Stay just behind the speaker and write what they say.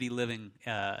be living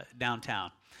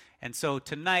downtown. And so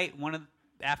tonight,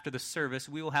 after the service,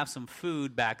 we will have some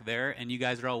food back there, and you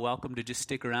guys are all welcome to just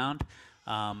stick around,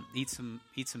 eat some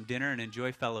dinner, and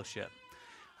enjoy fellowship.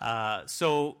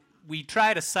 So we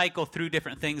try to cycle through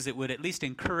different things that would at least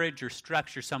encourage or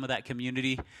structure some of that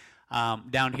community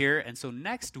down here. And so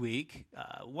next week,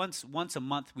 once a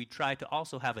month, we try to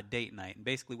also have a date night. And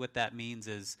basically what that means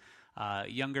is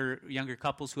younger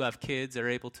couples who have kids are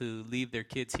able to leave their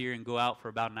kids here and go out for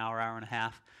about an hour and a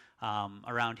half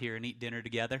around here and eat dinner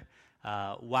together,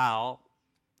 while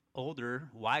older,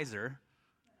 wiser,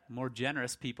 more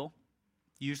generous people,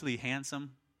 usually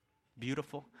handsome,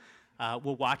 beautiful,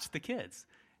 will watch the kids.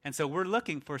 And so we're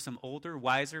looking for some older,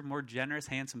 wiser, more generous,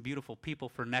 handsome, beautiful people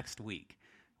for next week.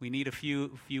 We need a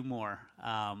few more.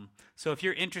 So if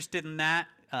you're interested in that,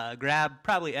 grab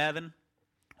probably Evan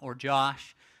or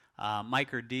Josh,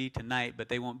 Mike or Dee tonight, but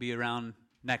they won't be around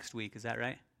next week. Is that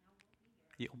right?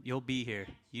 You'll be here.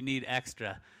 You need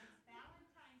extra.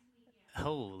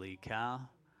 Holy cow.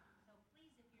 So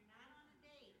please, if you're not on a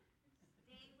date,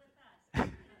 stay with us.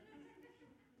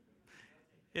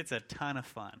 It's a ton of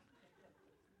fun. Yes,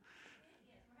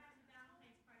 we're having a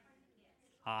Valentine's party for the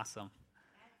kids. Awesome.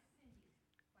 That's Cindy's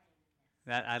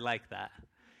plan. I like that.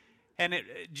 And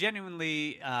it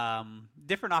genuinely,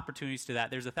 different opportunities to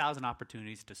that. There's 1,000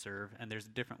 opportunities to serve, and there's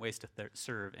different ways to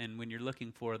serve. And when you're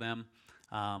looking for them,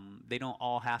 they don't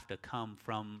all have to come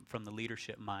from the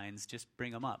leadership minds. Just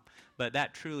bring them up. But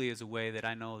that truly is a way that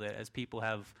I know that as people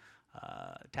have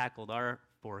tackled our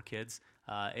 4 kids,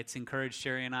 it's encouraged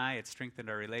Sherry and I. It's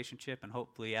strengthened our relationship, and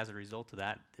hopefully, as a result of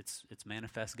that, it's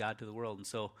manifest God to the world. And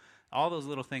so, all those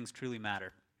little things truly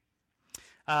matter.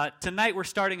 Tonight, we're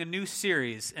starting a new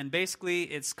series, and basically,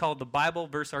 it's called The Bible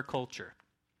versus Our Culture.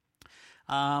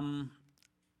 I'll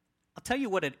tell you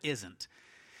what it isn't.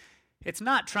 It's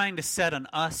not trying to set an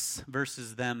us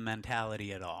versus them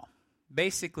mentality at all.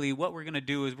 Basically, what we're going to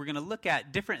do is we're going to look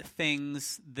at different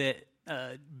things that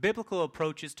biblical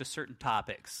approaches to certain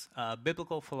topics,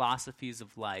 biblical philosophies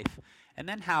of life, and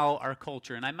then how our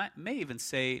culture, and I may even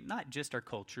say not just our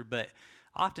culture, but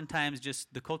oftentimes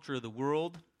just the culture of the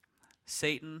world,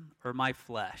 Satan, or my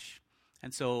flesh.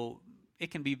 And so it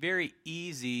can be very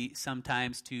easy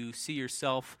sometimes to see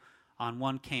yourself on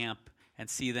one camp and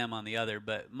see them on the other.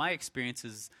 But my experience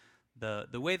is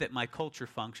the way that my culture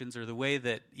functions, or the way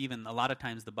that even a lot of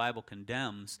times the Bible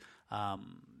condemns,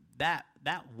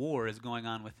 that war is going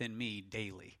on within me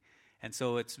daily. And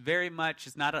so it's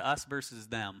not a us versus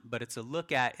them, but it's a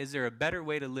look at, is there a better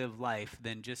way to live life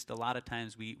than just a lot of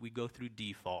times we go through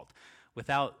default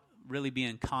without really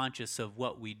being conscious of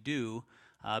what we do,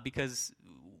 because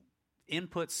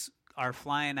inputs are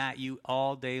flying at you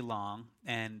all day long,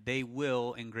 and they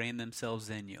will ingrain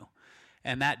themselves in you.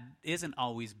 And that isn't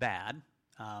always bad.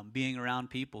 Being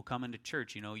around people, coming to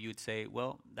church, you would say,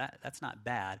 well, that's not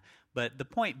bad. But the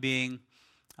point being,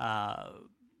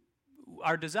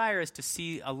 our desire is to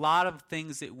see a lot of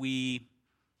things that we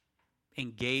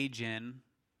engage in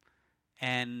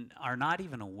and are not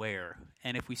even aware.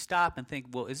 And if we stop and think,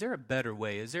 well, is there a better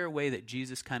way? Is there a way that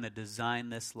Jesus kind of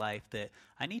designed this life that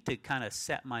I need to kind of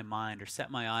set my mind or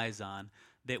set my eyes on,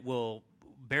 that will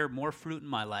bear more fruit in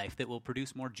my life, that will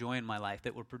produce more joy in my life,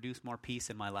 that will produce more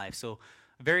peace in my life? So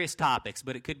various topics,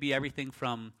 but it could be everything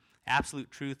from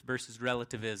absolute truth versus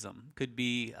relativism. Could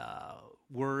be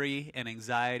worry and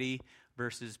anxiety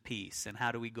versus peace, and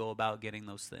how do we go about getting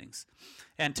those things?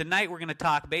 And tonight we're going to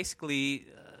talk basically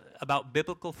about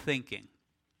biblical thinking.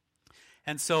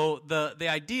 And so the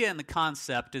idea and the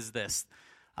concept is this.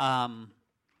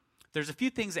 There's a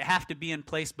few things that have to be in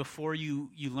place before you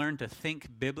learn to think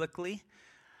biblically,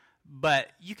 but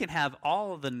you can have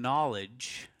all of the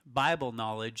knowledge, Bible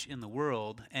knowledge in the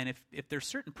world, and if there's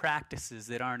certain practices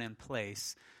that aren't in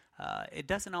place, it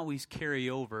doesn't always carry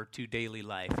over to daily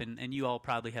life. And you all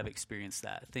probably have experienced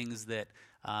that. Things that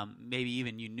maybe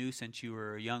even you knew since you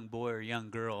were a young boy or a young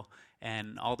girl,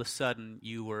 and all of a sudden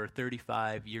you were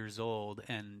 35 years old,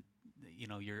 and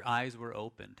your eyes were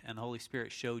opened, and the Holy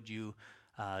Spirit showed you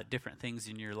different things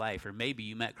in your life. Or maybe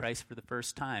you met Christ for the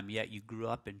first time, yet you grew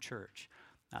up in church.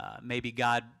 Maybe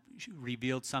God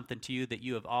revealed something to you that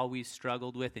you have always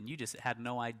struggled with, and you just had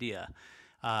no idea.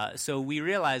 So we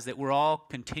realize that we're all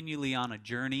continually on a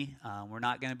journey. We're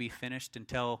not going to be finished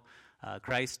until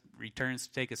Christ returns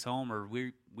to take us home, or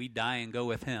we die and go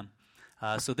with him.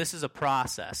 So this is a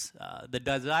process. The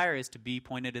desire is to be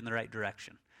pointed in the right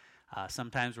direction.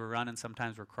 Sometimes we're running,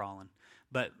 sometimes we're crawling.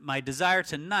 But my desire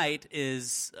tonight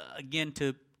is, again,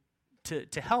 to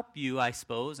help you, I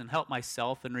suppose, and help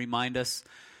myself, and remind us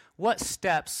what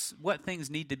things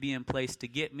need to be in place to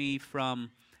get me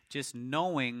from just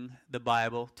knowing the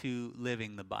Bible to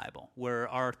living the Bible, where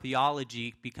our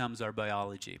theology becomes our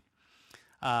biology.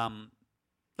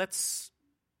 Let's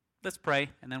pray,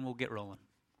 and then we'll get rolling.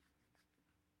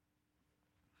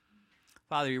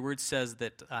 Father, your word says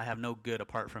that I have no good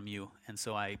apart from you, and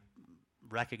so I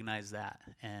recognize that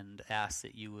and ask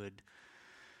that you would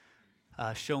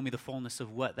show me the fullness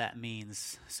of what that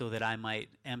means so that I might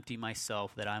empty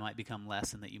myself, that I might become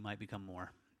less, and that you might become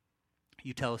more.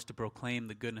 You tell us to proclaim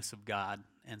the goodness of God,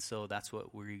 and so that's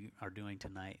what we are doing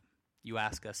tonight. You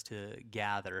ask us to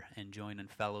gather and join in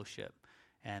fellowship,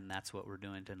 and that's what we're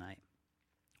doing tonight.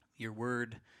 Your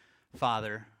word,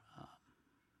 Father,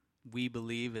 we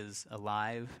believe is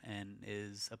alive and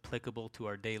is applicable to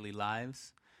our daily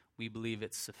lives. We believe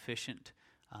it's sufficient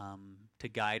to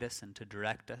guide us and to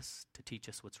direct us, to teach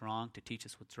us what's wrong, to teach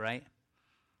us what's right.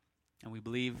 And we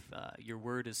believe your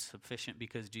word is sufficient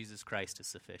because Jesus Christ is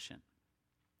sufficient.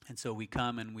 And so we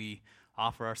come and we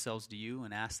offer ourselves to you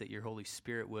and ask that your Holy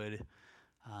Spirit would,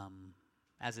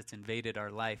 as it's invaded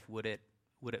our life, would it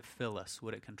fill us?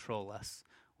 Would it control us?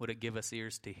 Would it give us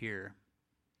ears to hear?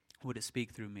 Would it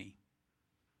speak through me?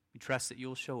 We trust that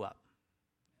you'll show up.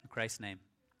 In Christ's name,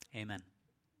 amen.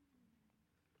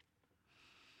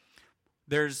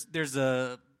 There's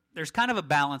kind of a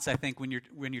balance, I think, when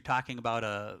you're talking about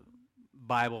a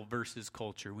Bible versus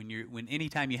culture. When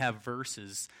anytime you have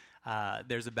verses,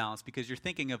 there's a balance because you're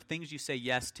thinking of things you say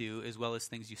yes to as well as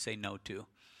things you say no to.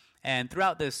 And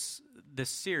throughout this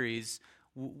series,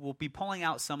 we'll be pulling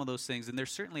out some of those things, and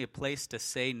there's certainly a place to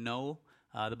say no.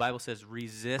 The Bible says,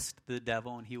 resist the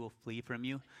devil and he will flee from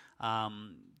you.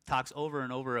 Talks over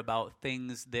and over about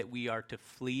things that we are to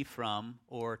flee from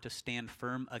or to stand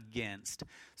firm against.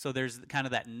 So there's kind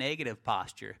of that negative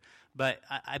posture. But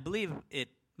I believe it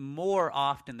more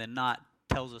often than not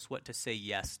tells us what to say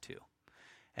yes to.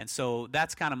 And so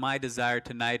that's kind of my desire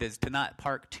tonight, is to not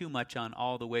park too much on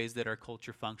all the ways that our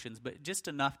culture functions, but just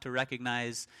enough to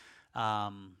recognize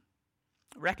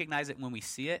it when we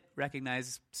see it,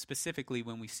 recognize specifically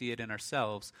when we see it in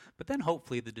ourselves, but then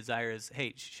hopefully the desire is,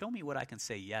 hey, show me what I can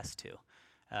say yes to.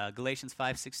 Galatians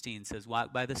 5:16 says,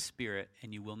 walk by the Spirit,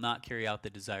 and you will not carry out the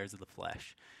desires of the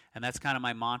flesh. And that's kind of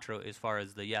my mantra as far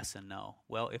as the yes and no.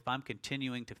 Well, if I'm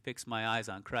continuing to fix my eyes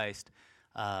on Christ,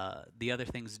 the other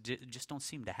things just don't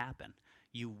seem to happen.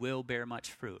 You will bear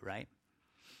much fruit, right?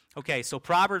 Okay, so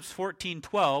Proverbs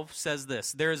 14:12 says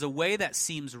this, there is a way that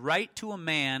seems right to a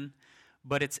man,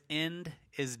 but its end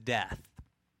is death.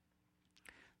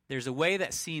 There's a way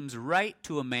that seems right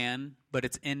to a man, but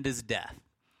its end is death.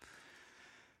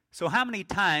 So how many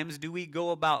times do we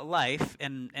go about life,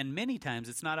 and many times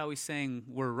it's not always saying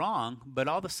we're wrong, but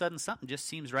all of a sudden something just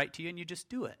seems right to you and you just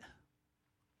do it.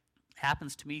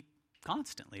 Happens to me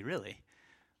constantly, really.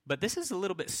 But this is a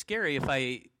little bit scary if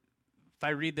I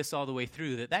read this all the way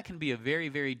through, that can be a very,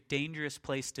 very dangerous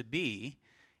place to be,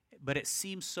 but it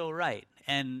seems so right.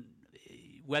 And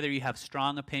whether you have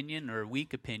strong opinion or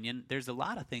weak opinion, there's a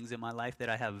lot of things in my life that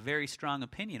I have very strong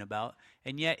opinion about,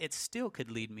 and yet it still could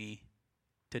lead me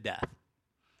to death.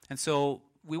 And so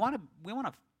we want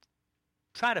to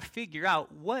try to figure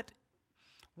out what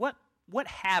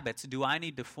habits do I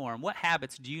need to form? What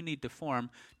habits do you need to form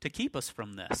to keep us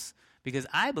from this? Because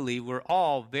I believe we're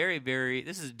all very, very,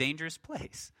 this is a dangerous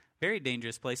place, very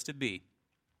dangerous place to be.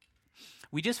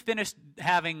 We just finished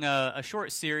having a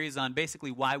short series on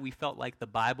basically why we felt like the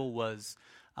Bible was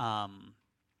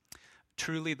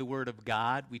truly the Word of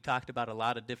God. We talked about a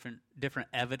lot of different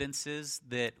evidences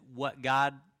that what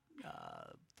God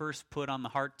first put on the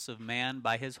hearts of man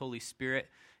by His Holy Spirit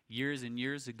years and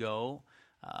years ago.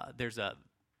 There's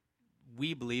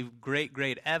we believe,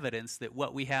 great evidence that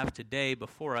what we have today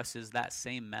before us is that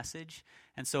same message.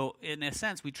 And so, in a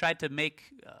sense, we tried to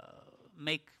make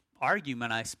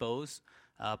argument, I suppose,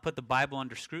 put the Bible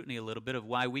under scrutiny a little bit of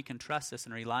why we can trust this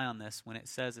and rely on this when it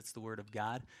says it's the Word of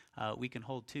God. We can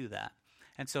hold to that.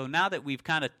 And so now that we've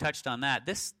kind of touched on that,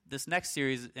 this next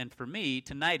series, and for me,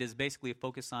 tonight is basically a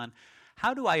focus on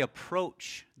how do I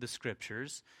approach the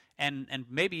Scriptures, and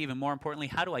maybe even more importantly,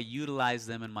 how do I utilize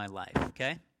them in my life,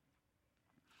 okay?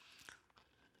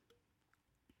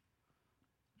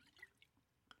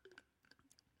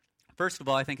 First of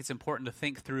all, I think it's important to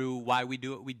think through why we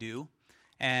do what we do.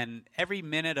 And every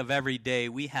minute of every day,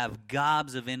 we have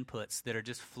gobs of inputs that are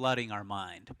just flooding our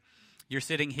mind. You're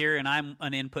sitting here, and I'm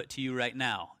an input to you right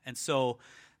now. And so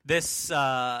this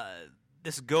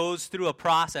goes through a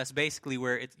process, basically,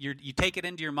 where you take it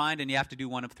into your mind, and you have to do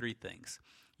one of three things.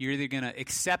 You're either going to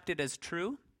accept it as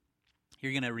true,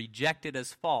 you're going to reject it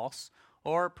as false,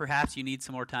 or perhaps you need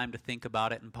some more time to think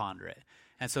about it and ponder it.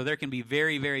 And so there can be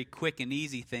very, very quick and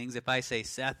easy things. If I say,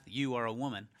 Seth, you are a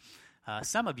woman,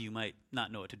 some of you might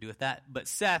not know what to do with that, but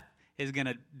Seth is going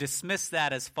to dismiss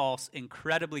that as false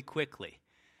incredibly quickly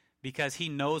because he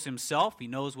knows himself, he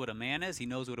knows what a man is, he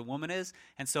knows what a woman is,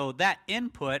 and so that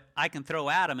input I can throw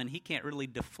at him, and he can't really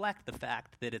deflect the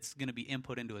fact that it's going to be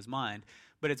input into his mind,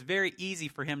 but it's very easy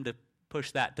for him to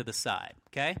push that to the side,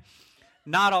 okay?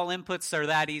 Not all inputs are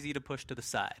that easy to push to the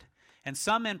side. And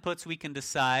some inputs we can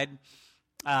decide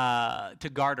to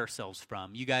guard ourselves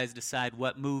from. You guys decide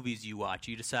what movies you watch.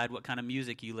 You decide what kind of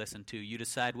music you listen to. You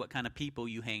decide what kind of people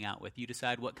you hang out with. You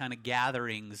decide what kind of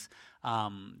gatherings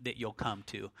that you'll come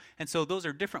to. And so those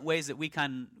are different ways that we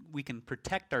can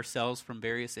protect ourselves from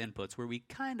various inputs, where we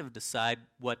kind of decide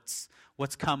what's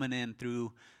coming in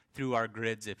through our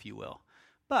grids, if you will.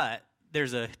 But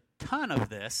there's a ton of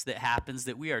this that happens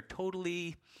that we are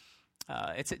totally,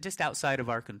 it's just outside of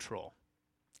our control.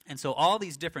 And so all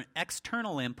these different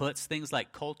external inputs, things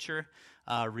like culture,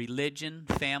 religion,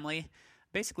 family,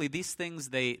 basically these things,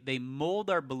 they mold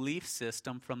our belief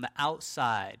system from the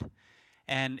outside.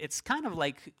 And it's kind of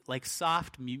like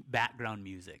soft background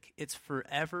music. It's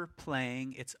forever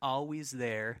playing. It's always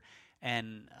there.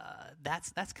 And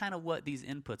that's kind of what these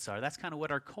inputs are. That's kind of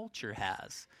what our culture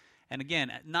has. And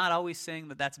again, not always saying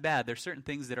that that's bad. There's certain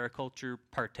things that our culture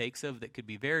partakes of that could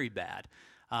be very bad.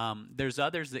 There's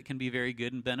others that can be very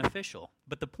good and beneficial.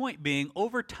 But the point being,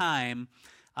 over time,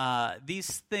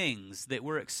 these things that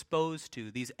we're exposed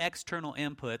to, these external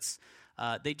inputs,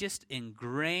 they just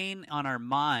ingrain on our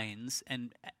minds,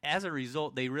 and as a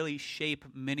result, they really shape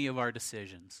many of our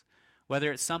decisions.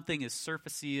 Whether it's something as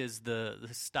surfacey as the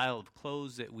style of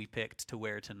clothes that we picked to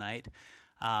wear tonight,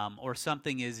 or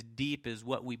something as deep as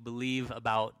what we believe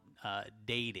about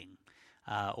dating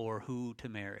or who to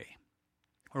marry,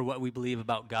 or what we believe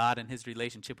about God and his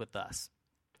relationship with us.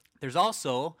 There's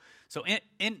also,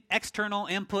 in external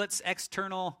inputs,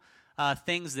 external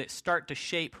things that start to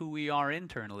shape who we are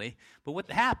internally. But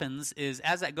what happens is,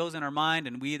 as that goes in our mind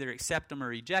and we either accept them or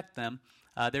reject them,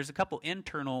 there's a couple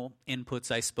internal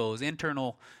inputs, I suppose,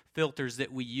 internal filters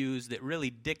that we use that really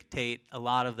dictate a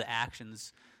lot of the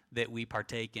actions that we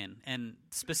partake in. And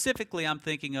specifically, I'm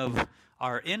thinking of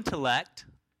our intellect,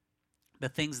 the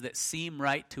things that seem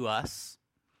right to us,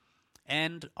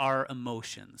 and our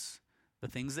emotions, the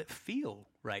things that feel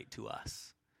right to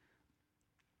us.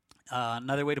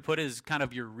 Another way to put it is kind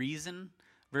of your reason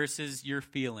versus your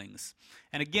feelings.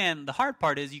 And again, the hard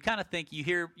part is you kind of think, you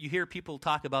hear people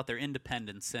talk about their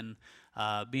independence and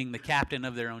being the captain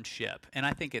of their own ship. And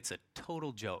I think it's a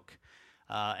total joke.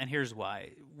 And here's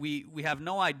why. We have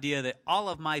no idea that all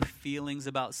of my feelings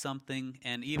about something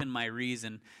and even my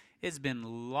reason has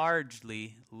been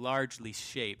largely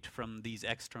shaped from these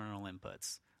external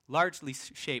inputs, largely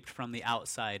shaped from the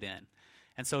outside in.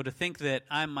 And so to think that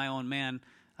I'm my own man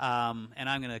and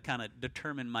I'm going to kind of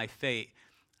determine my fate,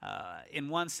 in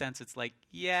one sense it's like,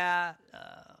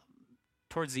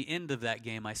 towards the end of that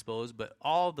game, I suppose, but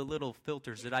all the little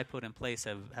filters that I put in place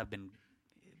have been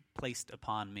placed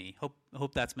upon me.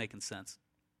 Hope that's making sense.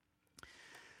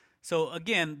 So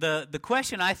again, the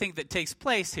question I think that takes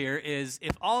place here is,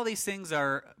 if all these things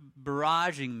are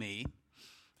barraging me,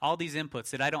 all these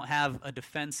inputs that I don't have a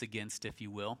defense against, if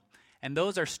you will, and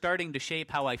those are starting to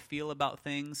shape how I feel about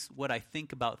things, what I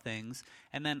think about things,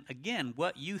 and then again,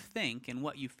 what you think and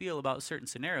what you feel about certain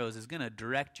scenarios is going to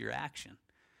direct your action.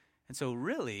 And so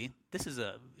really, this is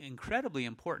an incredibly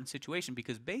important situation,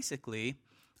 because basically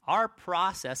our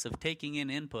process of taking in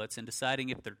inputs and deciding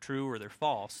if they're true or they're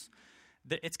false,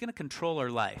 it's going to control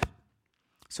our life.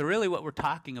 So really what we're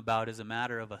talking about is a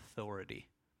matter of authority.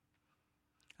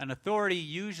 An authority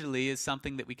usually is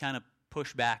something that we kind of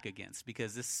push back against,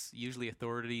 because usually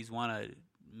authorities want to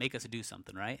make us do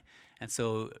something, right? And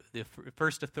so the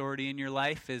first authority in your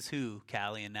life is who,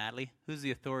 Callie and Natalie? Who's the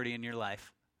authority in your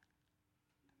life?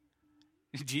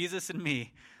 Jesus and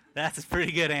me. That's a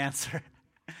pretty good answer.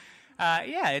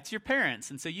 It's your parents.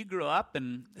 And so you grew up,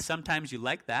 and sometimes you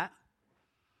like that,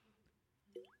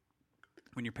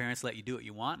 when your parents let you do what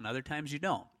you want, and other times you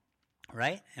don't,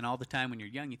 right? And all the time when you're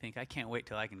young, you think, I can't wait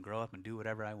till I can grow up and do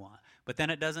whatever I want. But then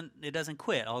it doesn't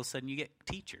quit. All of a sudden you get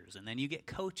teachers, and then you get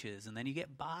coaches, and then you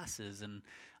get bosses, and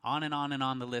on and on and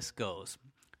on the list goes,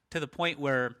 to the point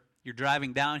where you're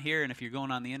driving down here, and if you're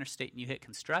going on the interstate and you hit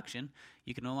construction,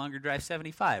 you can no longer drive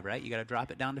 75, right? You got to drop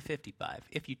it down to 55.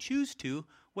 If you choose to,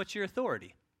 what's your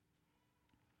authority?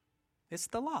 It's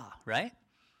the law, right?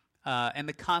 And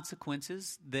the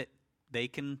consequences that they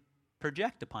can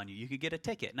project upon you. You could get a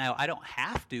ticket. Now, I don't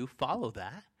have to follow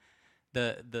that.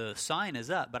 The sign is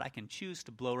up, but I can choose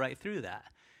to blow right through that.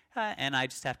 And I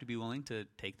just have to be willing to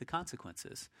take the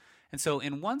consequences. And so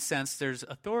in one sense, there's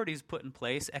authorities put in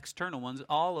place, external ones,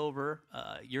 all over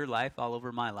your life, all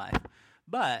over my life.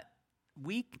 But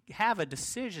we have a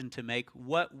decision to make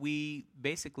what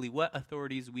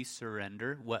authorities we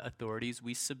surrender, what authorities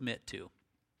we submit to.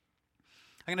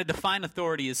 I'm going to define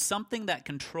authority as something that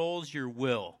controls your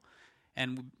will.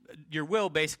 And your will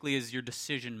basically is your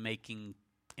decision-making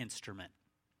instrument.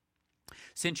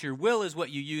 Since your will is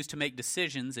what you use to make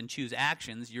decisions and choose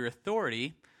actions, your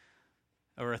authority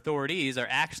or authorities are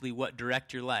actually what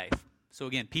direct your life. So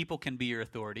again, people can be your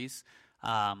authorities,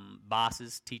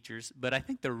 bosses, teachers, but I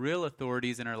think the real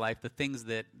authorities in our life, the things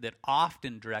that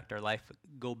often direct our life,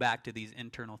 go back to these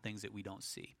internal things that we don't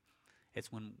see.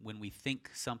 It's when we think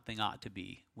something ought to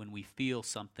be, when we feel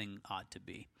something ought to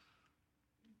be.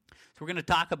 So we're going to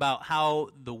talk about how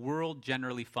the world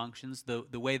generally functions,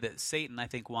 the way that Satan, I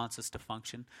think, wants us to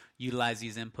function, utilize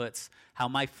these inputs, how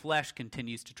my flesh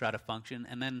continues to try to function,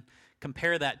 and then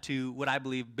compare that to what I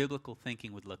believe biblical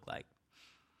thinking would look like.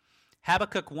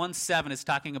 Habakkuk 1:7 is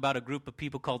talking about a group of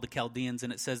people called the Chaldeans,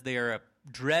 and it says they are a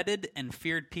dreaded and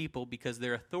feared people because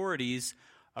their authorities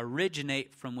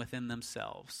originate from within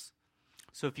themselves.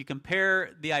 So if you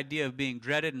compare the idea of being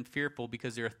dreaded and fearful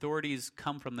because their authorities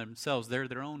come from themselves, they're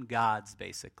their own gods,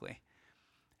 basically.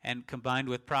 And combined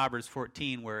with Proverbs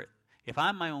 14, where if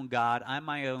I'm my own God, I'm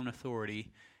my own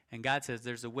authority, and God says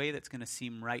there's a way that's going to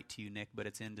seem right to you, Nick, but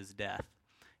its end is death.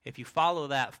 If you follow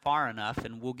that far enough,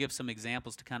 and we'll give some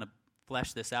examples to kind of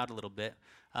flesh this out a little bit,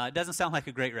 it doesn't sound like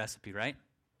a great recipe, right?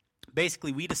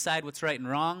 Basically, we decide what's right and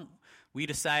wrong. We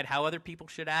decide how other people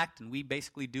should act, and we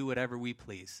basically do whatever we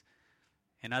please.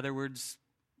 In other words,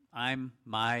 I'm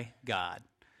my God.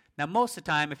 Now, most of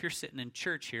the time, if you're sitting in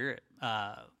church here,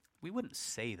 we wouldn't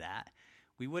say that.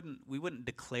 We wouldn't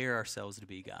declare ourselves to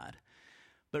be God.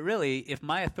 But really, if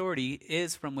my authority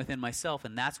is from within myself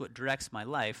and that's what directs my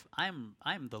life, I'm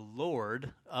the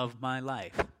Lord of my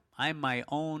life. I'm my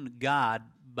own God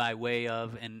by way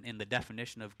of, and in the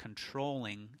definition of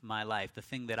controlling my life. The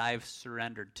thing that I've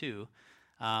surrendered to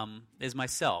is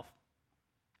myself.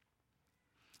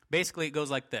 Basically, it goes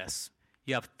like this.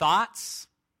 You have thoughts,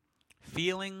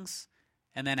 feelings,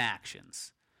 and then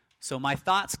actions. So my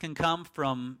thoughts can come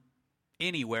from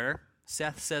anywhere.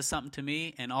 Seth says something to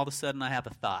me, and all of a sudden I have a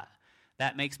thought.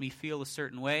 That makes me feel a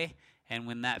certain way, and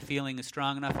when that feeling is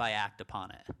strong enough, I act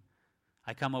upon it.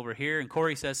 I come over here, and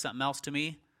Corey says something else to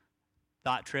me.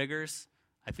 Thought triggers.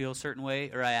 I feel a certain way,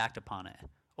 or I act upon it.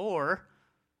 Or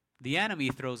the enemy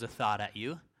throws a thought at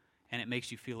you, and it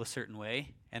makes you feel a certain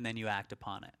way, and then you act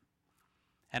upon it.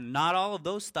 And not all of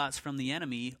those thoughts from the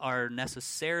enemy are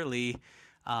necessarily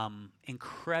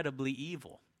incredibly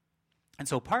evil. And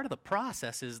so part of the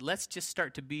process is let's just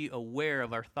start to be aware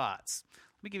of our thoughts.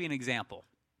 Let me give you an example.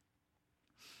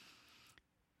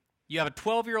 You have a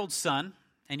 12-year-old son,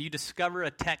 and you discover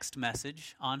a text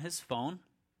message on his phone,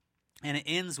 and it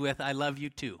ends with, "I love you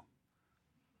too."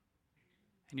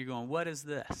 And you're going, "What is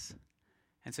this?"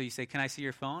 And so you say, "Can I see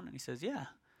your phone?" And he says, "Yeah."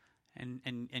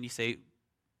 And you say,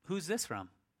 "Who's this from?"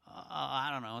 I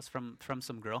don't know. It's from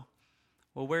some girl.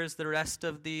 Well, where's the rest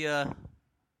of the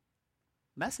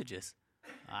messages?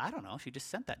 I don't know. She just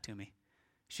sent that to me.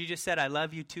 She just said, "I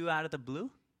love you too" out of the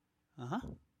blue? Uh-huh.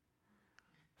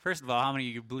 First of all, how many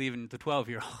of you believe in the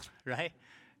 12-year-old, right?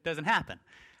 Doesn't happen.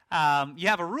 You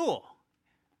have a rule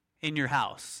in your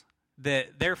house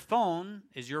that their phone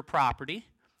is your property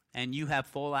and you have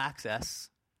full access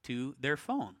to their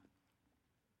phone.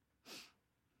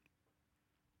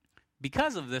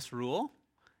 Because of this rule,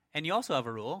 and you also have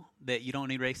a rule that you don't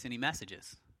erase any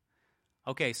messages.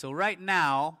 Okay, so right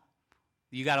now,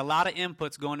 you got a lot of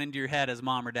inputs going into your head as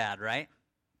mom or dad, right?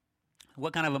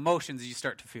 What kind of emotions do you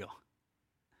start to feel?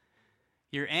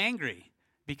 You're angry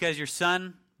because your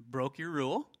son broke your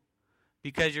rule,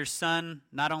 because your son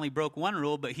not only broke one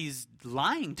rule, but he's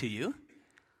lying to you.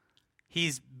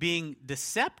 He's being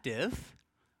deceptive.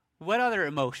 What other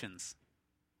emotions?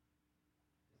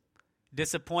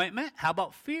 Disappointment. How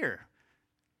about fear?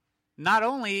 Not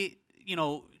only,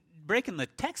 breaking the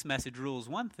text message rule is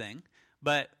one thing,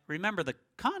 but remember the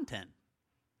content.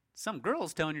 Some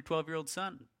girl's telling your 12-year-old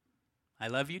son, "I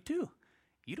love you too."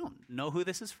 You don't know who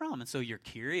this is from, and so you're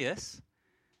curious.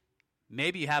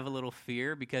 Maybe you have a little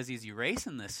fear because he's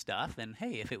erasing this stuff, and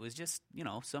hey, if it was just,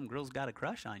 some girl's got a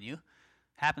crush on you,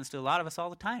 happens to a lot of us all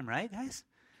the time, right, guys?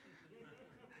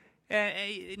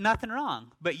 Nothing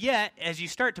wrong. But yet, as you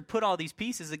start to put all these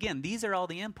pieces, again, these are all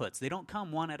the inputs. They don't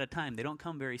come one at a time. They don't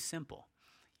come very simple.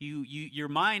 Your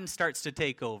mind starts to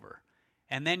take over,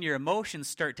 and then your emotions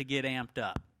start to get amped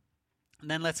up. And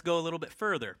then let's go a little bit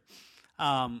further.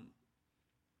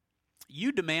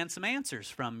 You demand some answers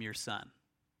from your son.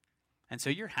 And so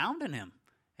you're hounding him,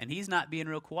 and he's not being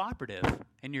real cooperative.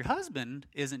 And your husband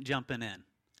isn't jumping in.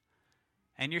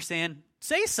 And you're saying,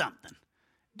 say something.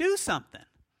 Do something.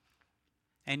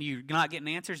 And you're not getting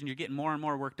answers, and you're getting more and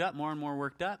more worked up, more and more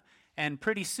worked up. And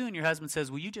pretty soon your husband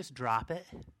says, will you just drop it?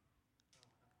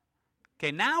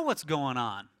 Okay, now what's going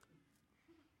on?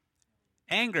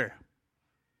 Anger.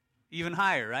 Even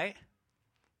higher, right?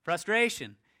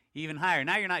 Frustration. Even higher.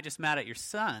 Now you're not just mad at your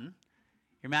son.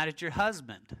 You're mad at your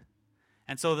husband.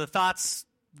 And so the thoughts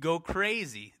go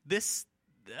crazy.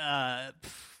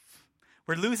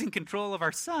 We're losing control of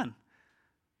our son,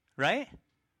 right?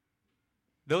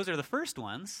 Those are the first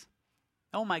ones.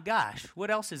 Oh my gosh, what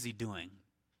else is he doing?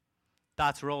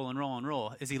 Thoughts roll and roll and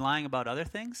roll. Is he lying about other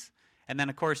things? And then,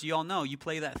 of course, you all know, you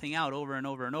play that thing out over and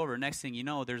over and over. Next thing you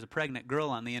know, there's a pregnant girl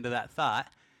on the end of that thought.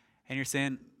 And you're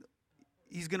saying,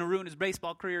 he's going to ruin his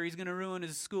baseball career. He's going to ruin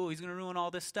his school. He's going to ruin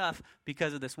all this stuff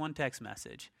because of this one text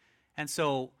message. And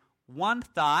so one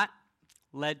thought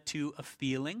led to a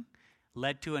feeling,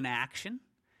 led to an action.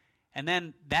 And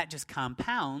then that just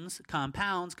compounds,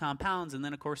 and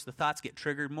then, of course, the thoughts get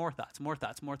triggered, more thoughts.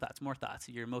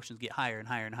 Your emotions get higher and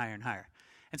higher and higher and higher.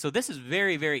 And so this is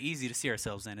very, very easy to see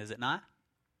ourselves in, is it not?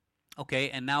 Okay,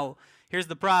 and now here's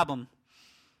the problem.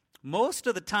 Most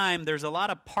of the time, there's a lot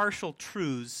of partial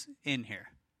truths in here.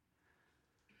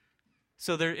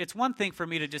 So it's one thing for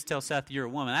me to just tell Seth, you're a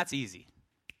woman. That's easy.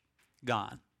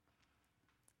 Gone.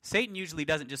 Satan usually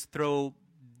doesn't just throw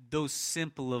those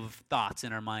simple of thoughts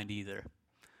in our mind either.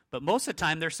 But most of the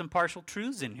time, there's some partial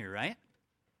truths in here, right?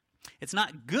 It's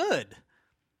not good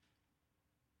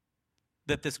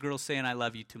that this girl's saying, I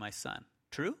love you to my son.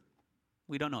 True?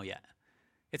 We don't know yet.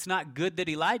 It's not good that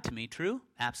he lied to me. True?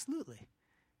 Absolutely.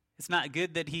 It's not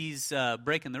good that he's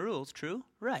breaking the rules. True?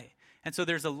 Right. And so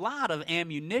there's a lot of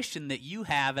ammunition that you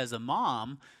have as a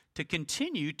mom to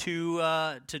continue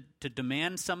to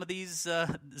demand some of these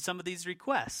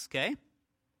requests, okay?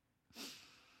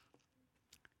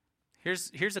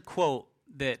 Here's a quote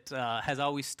that has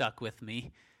always stuck with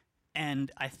me,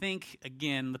 and I think,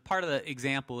 again, the part of the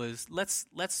example is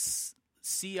let's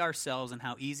see ourselves and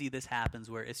how easy this happens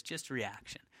where it's just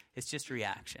reaction. It's just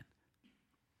reaction.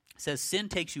 It says, sin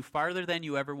takes you farther than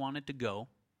you ever wanted to go.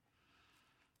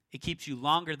 It keeps you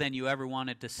longer than you ever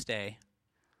wanted to stay,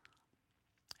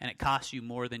 and it costs you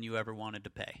more than you ever wanted to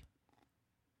pay.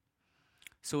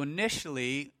 So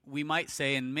initially, we might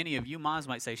say, and many of you moms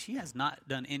might say, she has not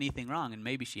done anything wrong, and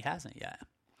maybe she hasn't yet.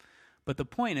 But the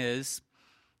point is,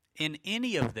 in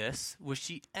any of this, was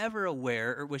she ever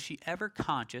aware, or was she ever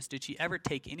conscious, did she ever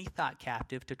take any thought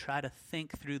captive to try to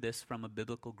think through this from a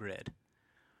biblical grid?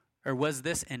 Or was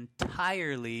this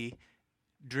entirely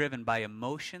driven by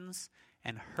emotions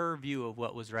and her view of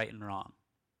what was right and wrong?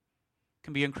 It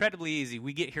can be incredibly easy.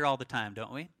 We get here all the time,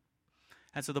 don't we?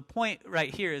 And so the point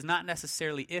right here is not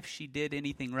necessarily if she did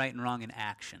anything right and wrong in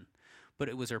action, but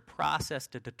it was her process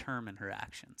to determine her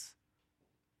actions.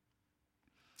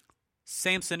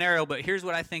 Same scenario, but here's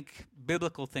what I think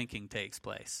biblical thinking takes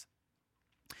place.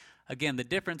 Again, the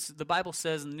difference, the Bible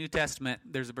says in the New Testament,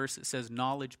 there's a verse that says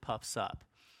knowledge puffs up.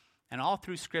 And all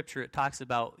through Scripture it talks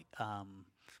about,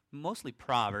 mostly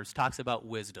Proverbs, talks about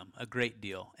wisdom a great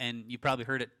deal. And you probably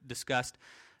heard it discussed.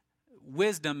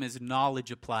 Wisdom is knowledge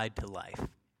applied to life.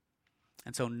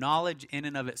 And so knowledge in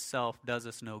and of itself does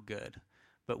us no good.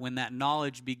 But when that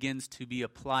knowledge begins to be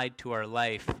applied to our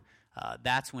life,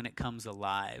 that's when it comes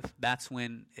alive. That's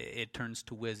when it turns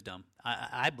to wisdom.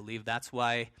 I believe that's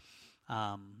why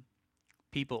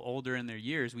people older in their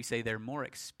years, we say they're more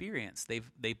experienced.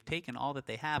 They've taken all that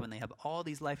they have, and they have all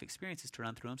these life experiences to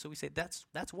run through them. So we say that's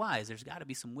wise. There's got to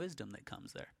be some wisdom that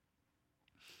comes there.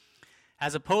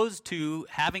 As opposed to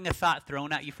having a thought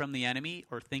thrown at you from the enemy,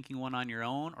 or thinking one on your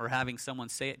own, or having someone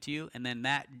say it to you, and then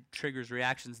that triggers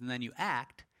reactions, and then you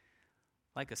act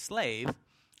like a slave.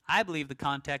 I believe the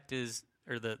context is,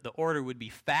 or the order would be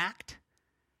fact,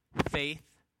 faith,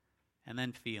 and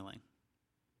then feeling.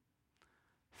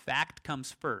 Fact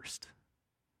comes first.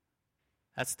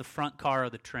 That's the front car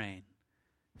of the train.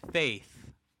 Faith,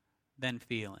 then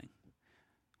feeling.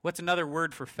 What's another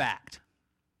word for fact?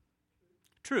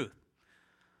 Truth.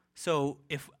 So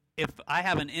if I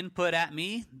have an input at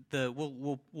me,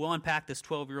 we'll unpack this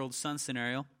 12-year-old son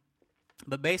scenario,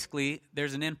 but basically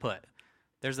there's an input.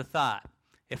 There's a thought.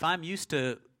 If I'm used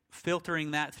to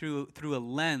filtering that through a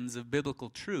lens of biblical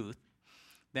truth,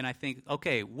 then I think,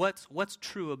 okay, what's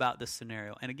true about this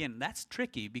scenario? And again, that's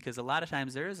tricky because a lot of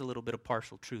times there is a little bit of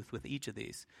partial truth with each of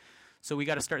these. So we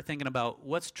got to start thinking about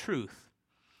what's truth.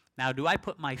 Now, do I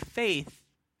put my faith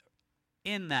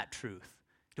in that truth?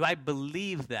 Do I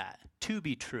believe that to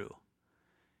be true?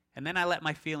 And then I let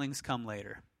my feelings come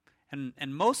later.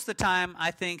 And most of the time,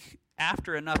 I think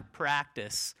after enough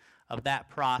practice of that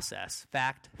process,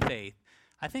 fact, faith,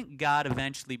 I think God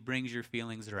eventually brings your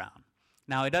feelings around.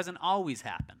 Now, it doesn't always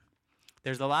happen.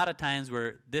 There's a lot of times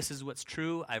where this is what's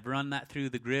true. I've run that through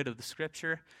the grid of the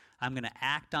Scripture. I'm going to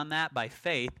act on that by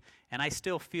faith, and I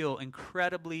still feel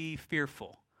incredibly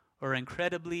fearful or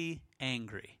incredibly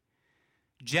angry.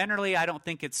 Generally, I don't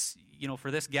think it's,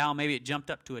 for this gal, maybe it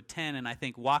jumped up to a 10, and I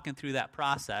think walking through that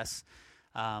process,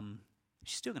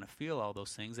 she's still going to feel all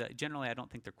those things. Generally, I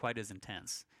don't think they're quite as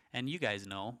intense. And you guys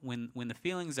know, when the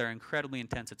feelings are incredibly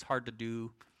intense, it's hard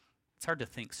to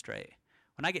think straight.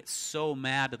 When I get so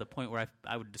mad to the point where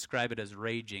I would describe it as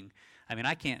raging,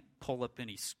 I can't pull up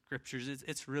any scriptures.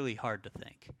 It's really hard to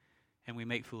think, and we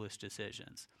make foolish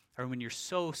decisions. Or when you're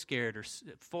so scared or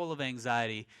full of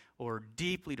anxiety or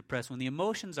deeply depressed, when the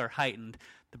emotions are heightened,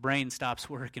 the brain stops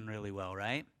working really well,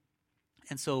 right?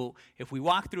 And so if we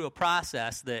walk through a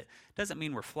process that doesn't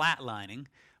mean we're flatlining,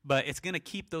 but it's going to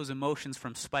keep those emotions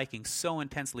from spiking so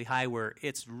intensely high where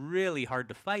it's really hard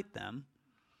to fight them,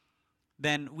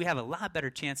 then we have a lot better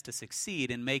chance to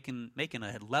succeed in making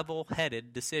a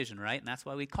level-headed decision, right? And that's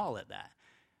why we call it that,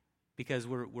 because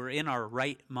we're in our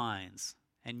right minds.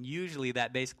 And usually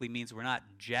that basically means we're not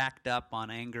jacked up on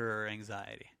anger or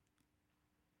anxiety.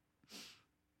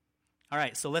 All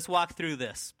right, so let's walk through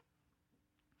this.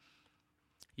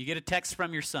 You get a text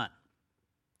from your son,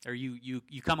 or you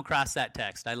come across that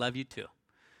text, I love you too.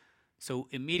 So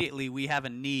immediately we have a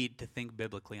need to think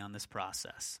biblically on this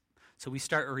process. So we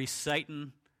start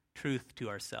reciting truth to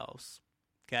ourselves,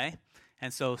 okay?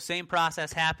 And so same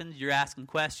process happens. You're asking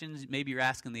questions. Maybe you're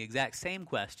asking the exact same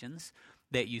questions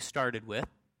that you started with.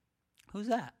 Who's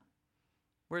that?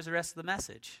 Where's the rest of the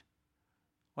message?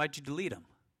 Why'd you delete them?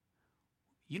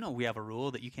 You know we have a rule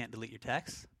that you can't delete your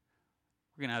texts.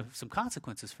 We're going to have some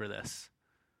consequences for this.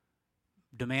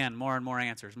 Demand more and more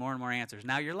answers, more and more answers.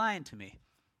 Now you're lying to me.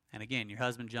 And again, your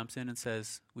husband jumps in and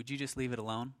says, would you just leave it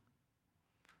alone?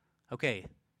 Okay,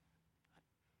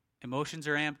 emotions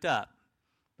are amped up,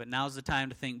 but now's the time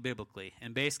to think biblically.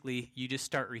 And basically, you just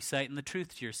start reciting the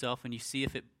truth to yourself, and you see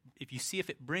if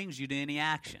it brings you to any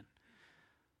action.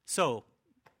 So,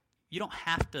 you don't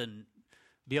have to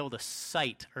be able to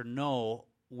cite or know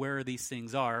where these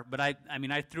things are, but I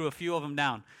threw a few of them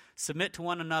down. Submit to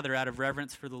one another out of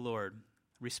reverence for the Lord.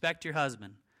 Respect your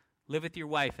husband. Live with your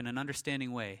wife in an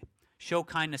understanding way. Show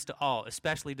kindness to all,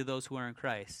 especially to those who are in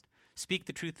Christ. Speak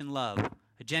the truth in love.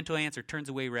 A gentle answer turns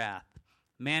away wrath.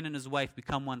 Man and his wife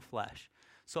become one flesh.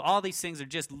 So all these things are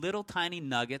just little tiny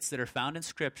nuggets that are found in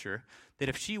Scripture that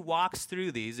if she walks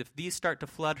through these, if these start to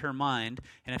flood her mind,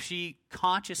 and if she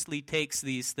consciously takes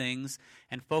these things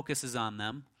and focuses on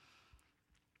them,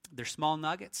 they're small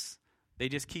nuggets. They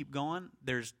just keep going.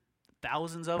 There's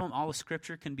thousands of them. All of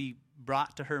Scripture can be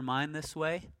brought to her mind this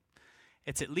way.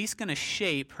 It's at least going to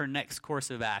shape her next course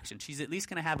of action. She's at least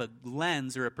going to have a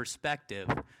lens or a perspective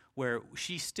where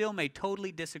she still may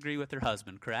totally disagree with her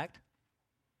husband, correct?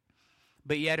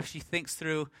 But yet if she thinks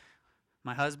through,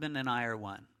 my husband and I are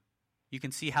one, you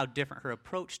can see how different her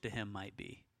approach to him might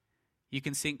be. You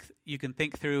can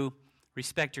think through,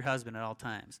 respect your husband at all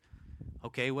times.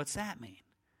 Okay, what's that mean?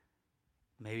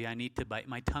 Maybe I need to bite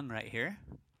my tongue right here.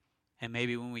 And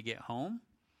maybe when we get home,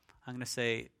 I'm going to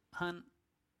say, hon,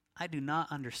 I do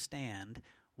not understand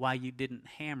why you didn't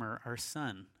hammer our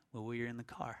son while we were in the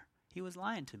car. He was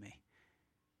lying to me.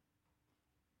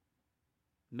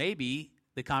 Maybe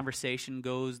the conversation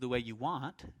goes the way you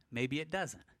want. Maybe it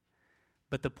doesn't.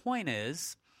 But the point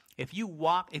is, if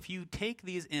you take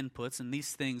these inputs and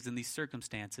these things and these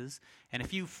circumstances, and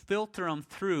if you filter them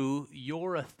through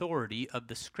your authority of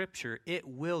the Scripture, it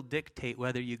will dictate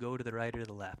whether you go to the right or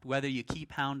the left, whether you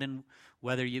keep hounding,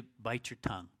 whether you bite your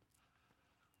tongue.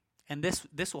 And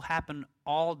this will happen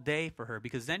all day for her,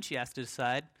 because then she has to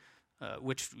decide,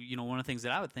 which, one of the things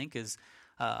that I would think is,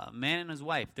 man and his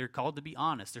wife, they're called to be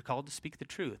honest. They're called to speak the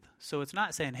truth. So it's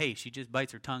not saying, hey, she just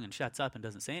bites her tongue and shuts up and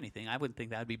doesn't say anything. I wouldn't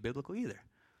think that would be biblical either.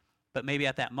 But maybe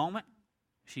at that moment,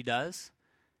 she does,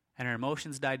 and her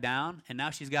emotions die down, and now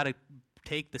she's got to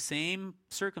take the same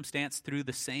circumstance through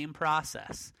the same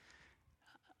process.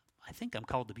 I think I'm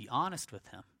called to be honest with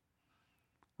him.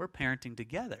 We're parenting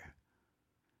together.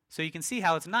 So you can see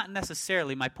how it's not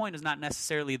necessarily, my point is not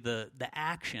necessarily the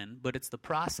action, but it's the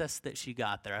process that she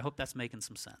got there. I hope that's making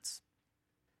some sense.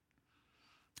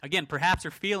 Again, perhaps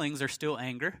her feelings are still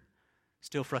anger,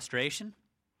 still frustration,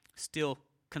 still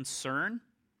concern.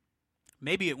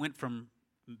 Maybe it went from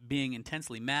being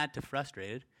intensely mad to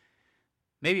frustrated.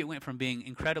 Maybe it went from being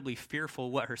incredibly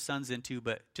fearful what her son's into,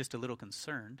 but just a little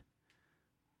concerned.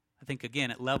 I think,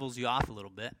 again, it levels you off a little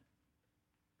bit.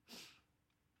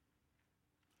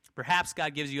 Perhaps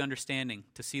God gives you understanding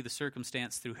to see the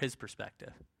circumstance through his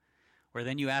perspective. Or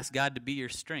then you ask God to be your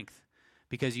strength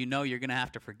because you know you're going to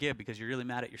have to forgive because you're really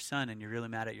mad at your son and you're really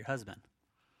mad at your husband.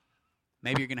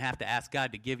 Maybe you're going to have to ask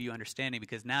God to give you understanding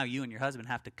because now you and your husband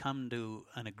have to come to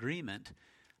an agreement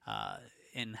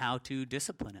in how to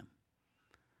discipline him.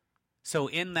 So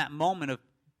in that moment of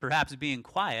perhaps being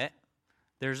quiet,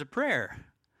 there's a prayer.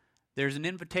 There's an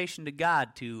invitation to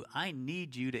God to, I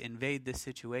need you to invade this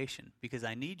situation because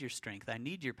I need your strength. I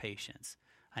need your patience.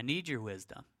 I need your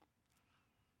wisdom.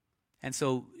 And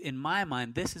so in my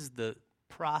mind, this is the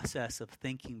process of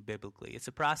thinking biblically. It's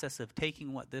a process of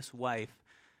taking what this wife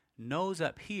knows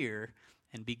up here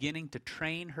and beginning to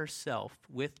train herself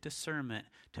with discernment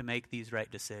to make these right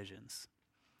decisions.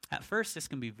 At first, this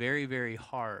can be very, very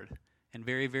hard and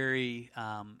very, very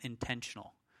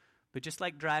intentional. But just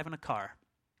like driving a car,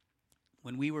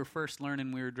 when we were first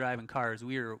learning we were driving cars,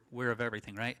 we were aware of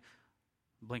everything, right?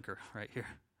 Blinker right here.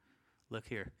 Look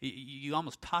here. You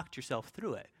almost talked yourself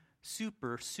through it.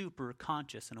 Super, super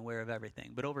conscious and aware of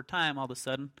everything. But over time, all of a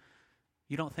sudden,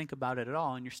 you don't think about it at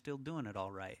all, and you're still doing it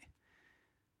all right.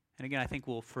 And again, I think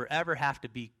we'll forever have to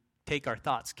take our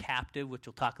thoughts captive, which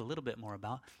we'll talk a little bit more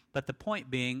about. But the point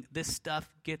being, this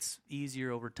stuff gets easier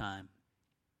over time.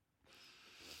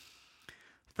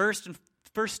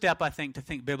 First step, I think, to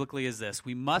think biblically is this.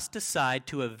 We must decide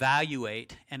to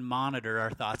evaluate and monitor our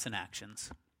thoughts and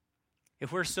actions.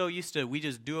 If we're so used to we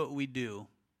just do what we do,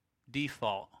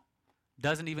 default,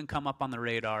 doesn't even come up on the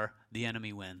radar, the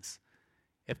enemy wins.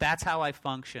 If that's how I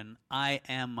function, I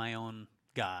am my own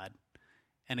God.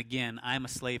 And again, I'm a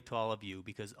slave to all of you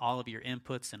because all of your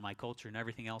inputs and my culture and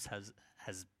everything else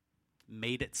has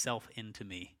made itself into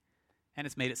me. And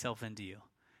it's made itself into you.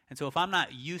 And so if I'm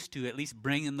not used to at least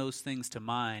bringing those things to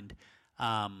mind,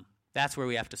 that's where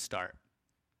we have to start.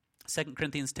 2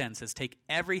 Corinthians 10 says, take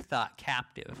every thought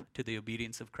captive to the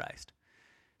obedience of Christ.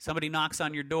 Somebody knocks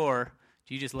on your door,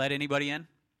 do you just let anybody in?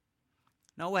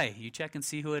 No way. You check and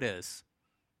see who it is.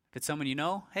 If it's someone you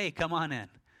know, hey, come on in.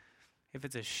 If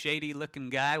it's a shady-looking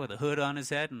guy with a hood on his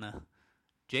head and a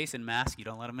Jason mask, you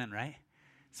don't let him in, right?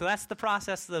 So that's the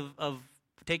process of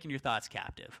taking your thoughts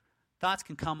captive. Thoughts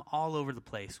can come all over the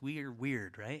place. We are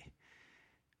weird, right?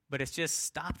 But it's just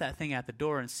stop that thing at the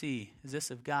door and see, is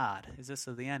this of God? Is this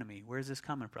of the enemy? Where is this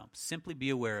coming from? Simply be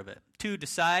aware of it. 2,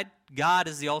 decide God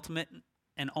is the ultimate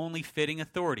and only fitting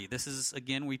authority. This is,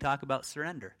 again, we talk about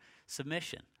surrender,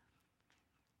 submission.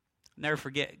 Never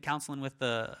forget counseling with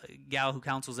the gal who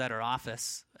counsels at our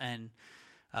office, and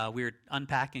we were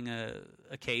unpacking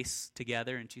a case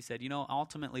together, and she said,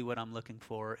 ultimately what I'm looking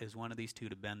for is one of these two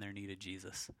to bend their knee to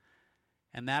Jesus.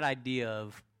 And that idea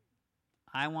of,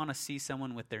 I want to see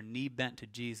someone with their knee bent to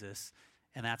Jesus,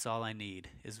 and that's all I need,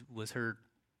 was her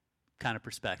kind of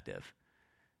perspective.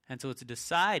 And so it's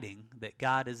deciding that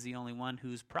God is the only one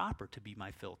who's proper to be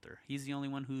my filter. He's the only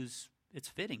one it's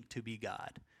fitting to be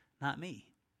God, not me.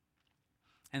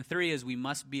 And 3 is we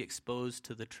must be exposed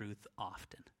to the truth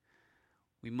often.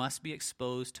 We must be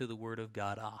exposed to the Word of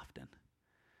God often.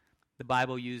 The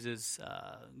Bible uses,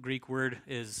 Greek word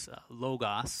is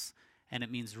logos, and it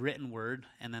means written word,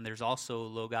 and then there's also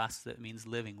logos that means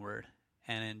living word.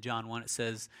 And in John 1 it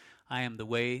says, I am the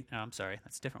way, I'm sorry,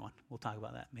 that's a different one. We'll talk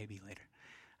about that maybe later.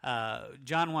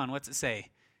 John 1, what's it say?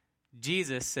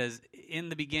 Jesus says, in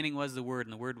the beginning was the Word,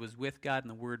 and the Word was with God, and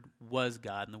the Word was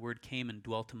God, and the Word came and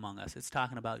dwelt among us. It's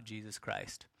talking about Jesus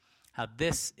Christ, how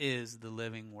this is the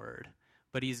living Word.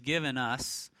 But he's given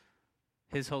us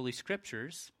his Holy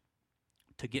Scriptures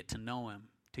to get to know him,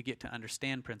 to get to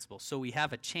understand principles. So we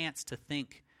have a chance to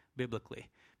think biblically,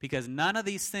 because none of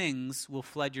these things will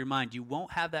flood your mind. You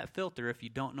won't have that filter if you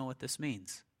don't know what this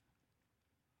means.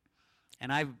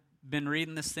 And I've been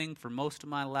reading this thing for most of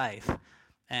my life,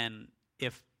 and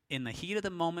if in the heat of the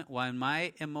moment when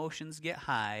my emotions get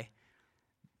high,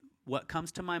 what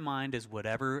comes to my mind is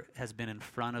whatever has been in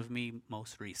front of me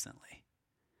most recently.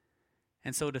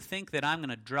 And so to think that I'm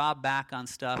going to draw back on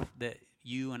stuff that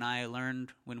you and I learned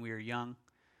when we were young,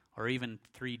 or even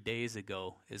 3 days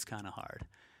ago, is kind of hard.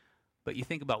 But you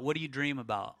think about, what do you dream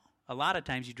about? A lot of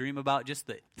times you dream about just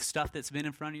the stuff that's been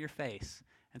in front of your face.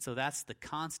 And so that's the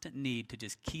constant need to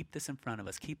just keep this in front of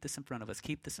us, keep this in front of us,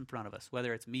 keep this in front of us.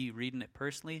 Whether it's me reading it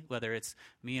personally, whether it's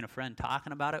me and a friend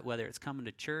talking about it, whether it's coming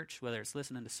to church, whether it's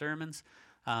listening to sermons.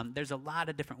 There's a lot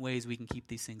of different ways we can keep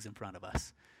these things in front of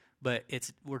us. But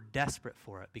we're desperate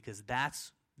for it, because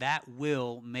that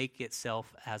will make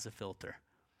itself as a filter.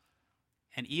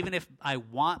 And even if I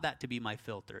want that to be my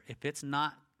filter, if it's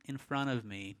not in front of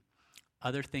me,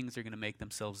 other things are going to make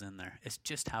themselves in there. It's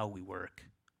just how we work.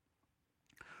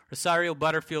 Rosario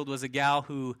Butterfield was a gal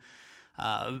who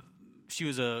She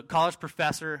was a college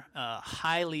professor,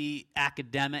 highly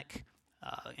academic,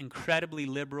 incredibly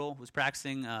liberal, was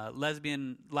practicing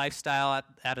lesbian lifestyle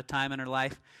at a time in her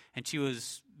life, and she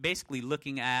was basically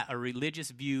looking at a religious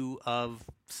view of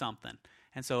something.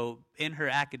 And so in her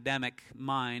academic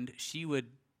mind, she would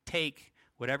take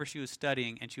whatever she was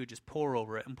studying and she would just pore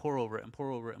over it and pore over it and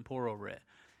pore over it and pore over it.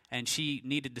 And she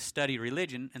needed to study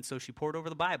religion, and so she pored over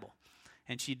the Bible.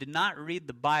 And she did not read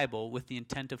the Bible with the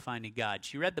intent of finding God.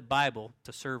 She read the Bible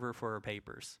to serve her for her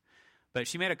papers. But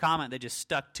she made a comment that just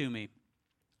stuck to me.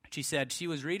 She said she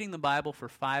was reading the Bible for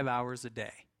 5 hours a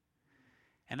day.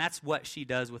 And that's what she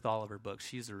does with all of her books.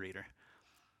 She's a reader.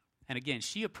 And again,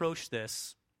 she approached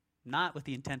this not with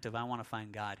the intent of, I want to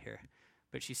find God here.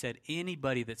 But she said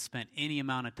anybody that spent any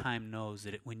amount of time knows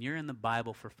that when you're in the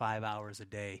Bible for 5 hours a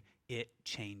day, it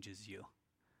changes you.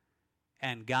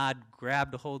 And God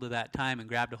grabbed a hold of that time and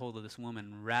grabbed a hold of this woman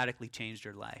and radically changed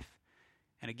her life.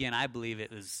 And again, I believe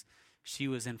it was, she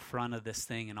was in front of this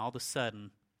thing, and all of a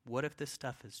sudden, what if this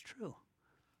stuff is true?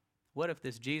 What if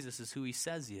this Jesus is who he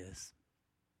says he is?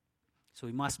 So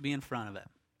we must be in front of it.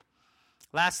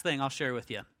 Last thing I'll share with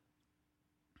you.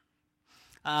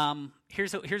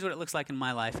 Here's what it looks like in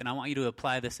my life, and I want you to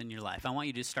apply this in your life. I want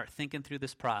you to start thinking through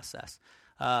this process.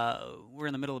 We're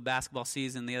in the middle of basketball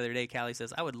season. The other day, Callie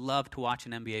says, I would love to watch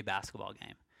an NBA basketball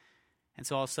game. And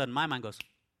so all of a sudden, my mind goes,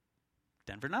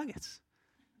 Denver Nuggets.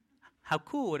 How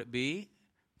cool would it be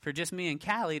for just me and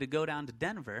Callie to go down to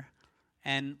Denver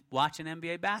and watch an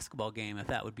NBA basketball game if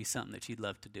that would be something that she'd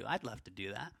love to do? I'd love to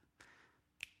do that.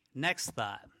 Next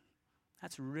thought.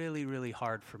 That's really, really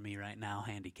hard for me right now,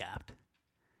 handicapped.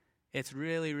 It's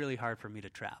really, really hard for me to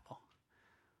travel.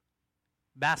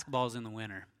 Basketball's in the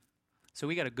winter. So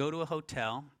we got to go to a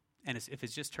hotel, and if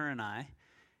it's just her and I,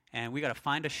 and we got to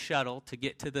find a shuttle to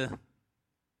get to the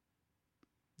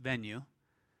venue.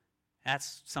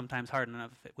 That's sometimes hard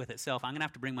enough with itself. I'm going to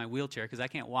have to bring my wheelchair because I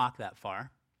can't walk that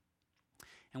far.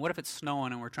 And what if it's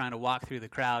snowing and we're trying to walk through the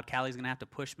crowd? Callie's going to have to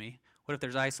push me. What if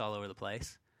there's ice all over the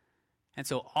place? And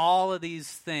so all of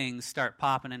these things start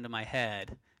popping into my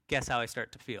head. Guess how I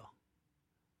start to feel?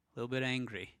 A little bit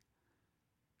angry.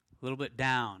 A little bit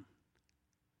down.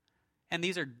 And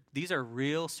these are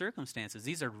real circumstances.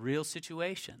 These are real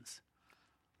situations.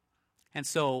 And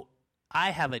so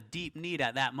I have a deep need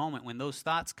at that moment when those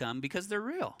thoughts come, because they're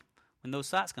real. When those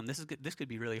thoughts come, this could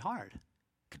be really hard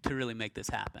to really make this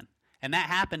happen. And that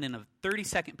happened in a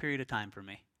 30-second period of time for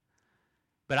me.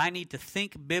 But I need to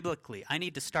think biblically. I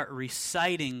need to start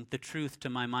reciting the truth to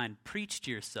my mind. Preach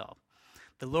to yourself.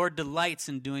 The Lord delights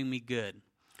in doing me good.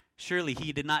 Surely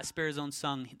he did not spare his own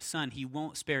son. He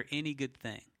won't spare any good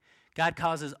thing. God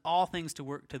causes all things to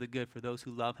work to the good for those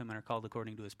who love him and are called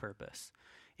according to his purpose.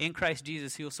 In Christ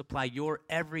Jesus, he will supply your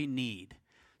every need.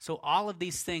 So all of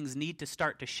these things need to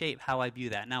start to shape how I view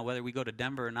that. Now, whether we go to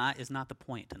Denver or not is not the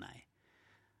point tonight.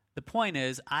 The point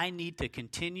is, I need to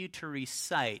continue to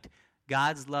recite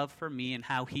God's love for me and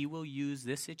how he will use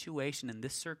this situation and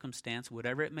this circumstance,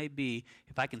 whatever it may be.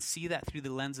 If I can see that through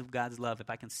the lens of God's love, if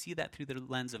I can see that through the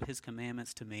lens of his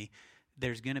commandments to me,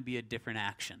 there's going to be a different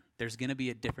action. There's going to be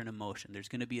a different emotion. There's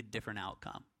going to be a different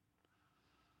outcome.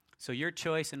 So your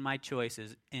choice and my choice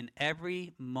is, in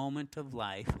every moment of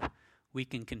life, we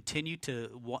can continue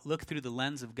to look through the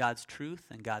lens of God's truth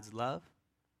and God's love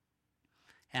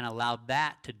and allow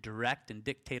that to direct and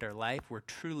dictate our life, where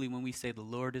truly when we say the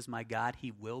Lord is my God,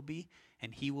 he will be,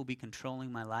 and he will be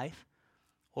controlling my life.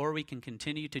 Or we can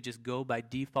continue to just go by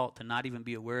default to not even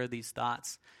be aware of these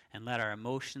thoughts and let our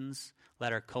emotions,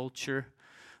 let our culture,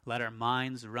 let our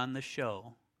minds run the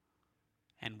show,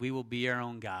 and we will be our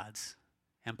own gods.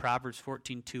 And Proverbs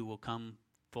 14:2 will come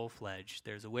full-fledged.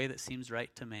 There's a way that seems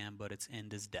right to man, but its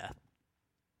end is death.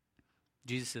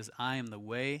 Jesus says, I am the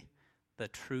way, the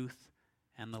truth,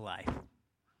 and the life.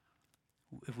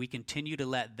 If we continue to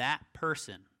let that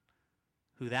person,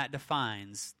 who that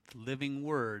defines, the living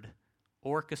word,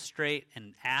 orchestrate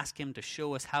and ask him to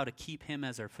show us how to keep him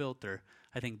as our filter,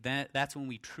 I think that's when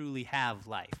we truly have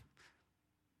life.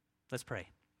 Let's pray.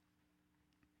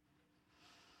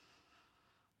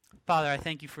 Father, I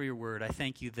thank you for your word. I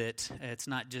thank you that it's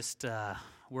not just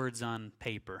words on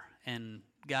paper. And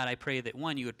God, I pray that,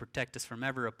 one, you would protect us from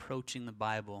ever approaching the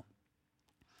Bible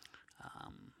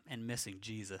and missing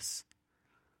Jesus.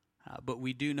 But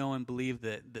we do know and believe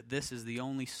that this is the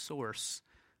only source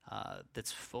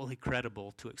that's fully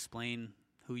credible to explain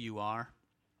who you are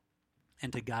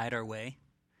and to guide our way.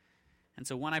 And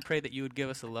so, one, I pray that you would give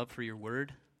us a love for your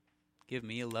word. Give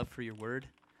me a love for your word.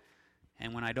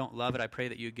 And when I don't love it, I pray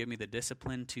that you would give me the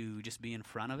discipline to just be in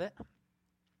front of it.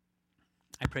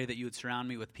 I pray that you would surround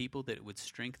me with people that would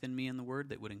strengthen me in the word,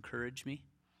 that would encourage me.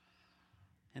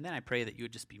 And then I pray that you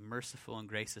would just be merciful and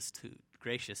gracious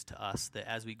to us, that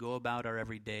as we go about our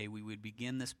everyday, we would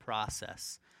begin this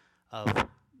process of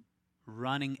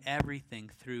running everything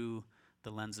through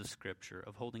the lens of Scripture,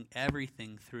 of holding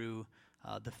everything through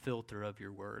the filter of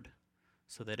your word,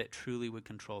 so that it truly would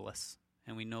control us.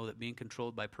 And we know that being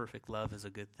controlled by perfect love is a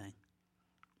good thing.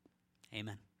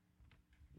 Amen.